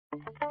In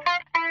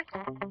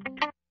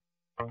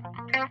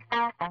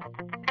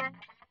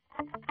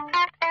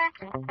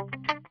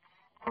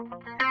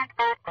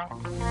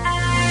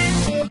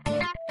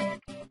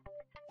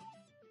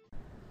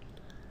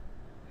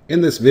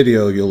this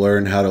video, you'll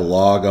learn how to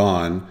log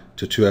on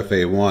to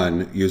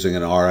 2FA1 using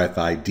an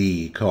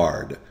RFID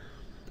card.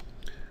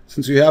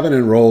 Since you haven't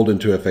enrolled in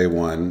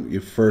 2FA1, you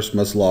first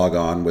must log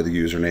on with a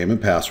username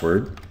and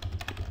password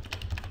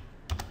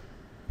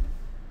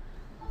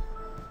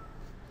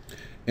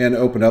and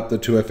open up the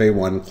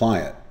 2FA1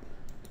 client.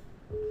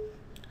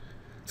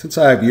 Since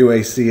I have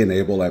UAC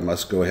enabled, I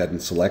must go ahead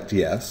and select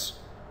yes.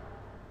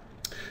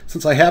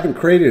 Since I haven't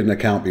created an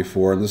account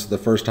before, and this is the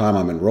first time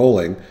I'm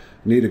enrolling, I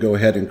need to go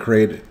ahead and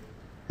create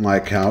my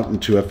account in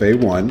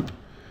 2FA1. What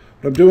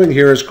I'm doing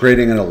here is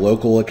creating a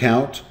local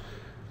account.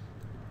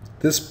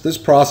 This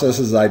process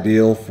is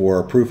ideal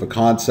for proof of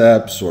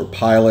concepts or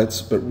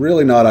pilots, but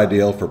really not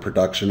ideal for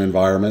production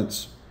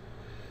environments.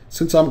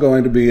 Since I'm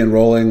going to be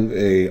enrolling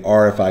a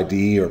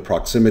RFID or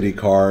proximity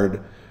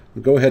card,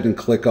 I'll go ahead and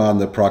click on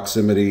the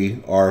proximity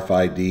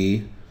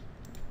RFID,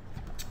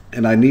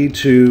 and I need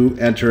to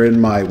enter in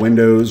my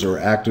Windows or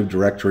Active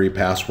Directory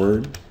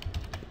password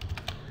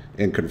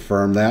and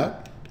confirm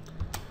that.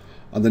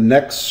 On the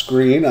next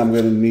screen, I'm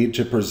going to need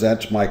to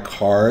present my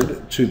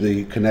card to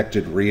the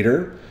connected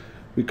reader.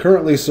 We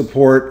currently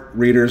support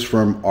readers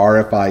from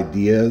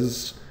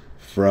RFIDs,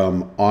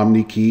 from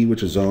OmniKey,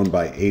 which is owned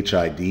by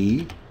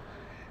HID,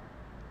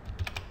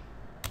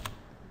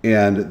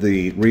 and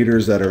the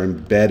readers that are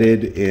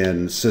embedded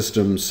in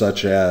systems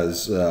such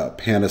as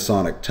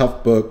Panasonic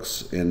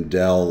Toughbooks and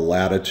Dell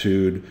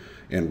Latitude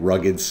and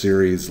Rugged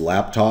Series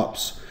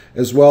laptops,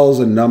 as well as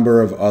a number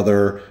of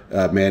other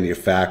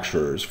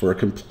manufacturers. For a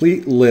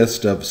complete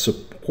list of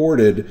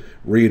supported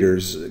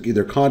readers,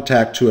 either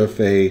contact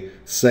 2FA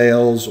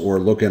Sales or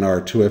look in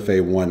our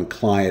 2FA1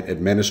 Client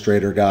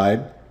Administrator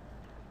Guide.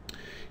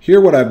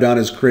 Here what I've done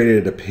is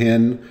created a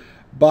PIN.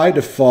 By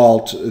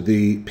default,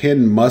 the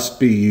PIN must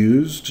be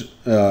used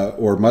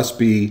or must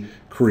be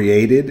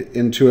created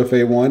in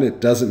 2FA1. It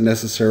doesn't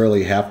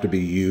necessarily have to be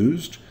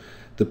used.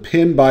 The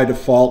PIN by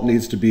default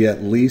needs to be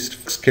at least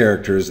 6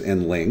 characters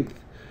in length.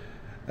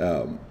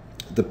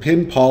 The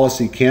PIN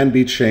policy can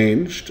be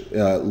changed.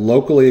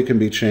 Locally, it can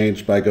be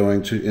changed by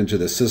going into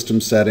the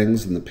system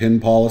settings and the PIN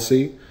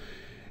policy.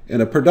 In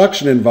a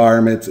production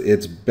environment,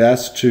 it's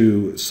best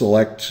to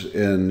select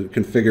and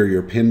configure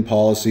your PIN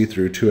policy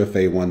through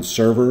 2FA1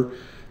 server.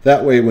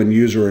 That way, when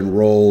user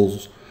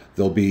enrolls,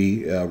 they'll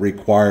be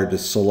required to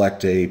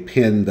select a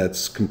PIN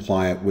that's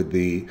compliant with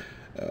the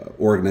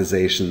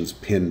organization's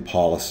PIN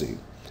policy.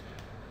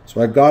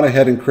 So I've gone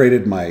ahead and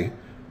created my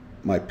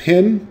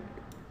PIN.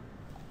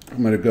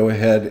 I'm going to go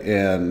ahead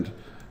and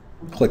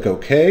click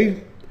OK.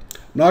 I'm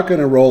not going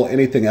to enroll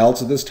anything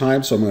else at this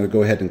time, so I'm going to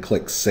go ahead and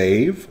click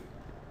Save.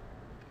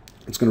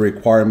 It's going to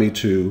require me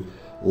to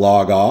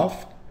log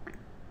off.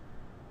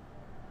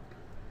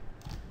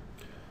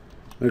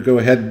 I'm going to go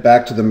ahead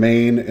back to the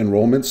main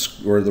enrollment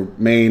or the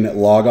main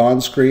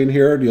logon screen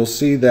here. You'll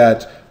see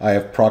that I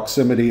have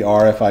Proximity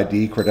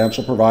RFID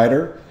Credential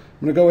Provider.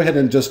 I'm going to go ahead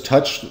and just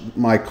touch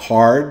my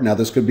card. Now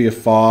this could be a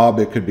fob,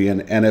 it could be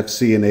an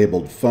NFC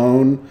enabled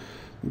phone.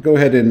 Go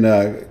ahead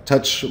and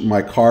touch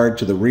my card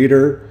to the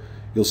reader.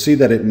 You'll see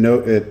that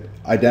it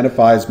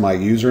identifies my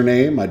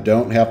username. I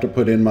don't have to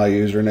put in my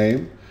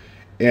username.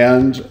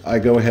 And I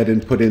go ahead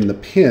and put in the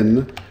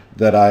PIN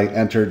that I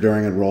entered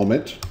during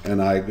enrollment,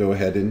 and I go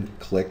ahead and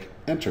click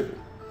Enter.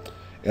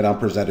 And I'm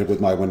presented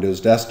with my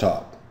Windows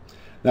desktop.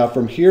 Now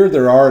from here,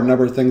 there are a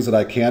number of things that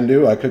I can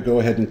do. I could go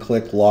ahead and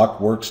click Lock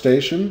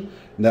Workstation,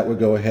 and that would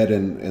go ahead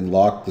and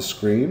lock the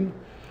screen.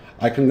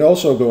 I can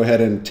also go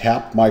ahead and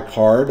tap my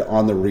card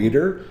on the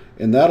reader,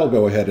 and that'll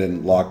go ahead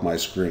and lock my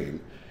screen.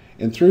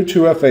 And through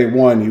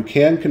 2FA1, you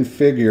can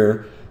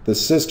configure the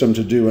system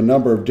to do a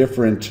number of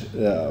different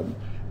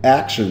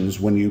actions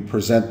when you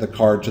present the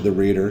card to the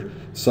reader,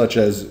 such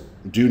as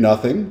do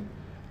nothing,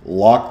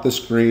 lock the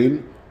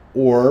screen,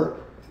 or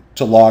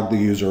to log the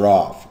user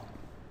off.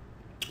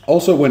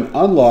 Also, when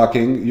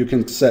unlocking, you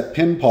can set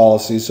PIN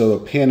policy so a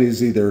PIN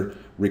is either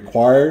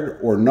required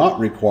or not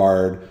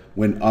required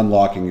when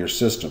unlocking your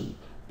system.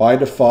 By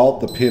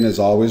default, the PIN is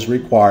always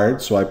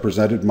required, so I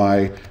presented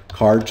my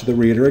card to the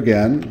reader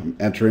again. I'm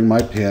entering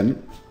my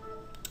PIN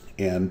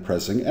and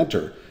pressing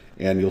Enter,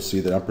 and you'll see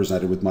that I'm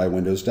presented with my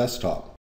Windows desktop.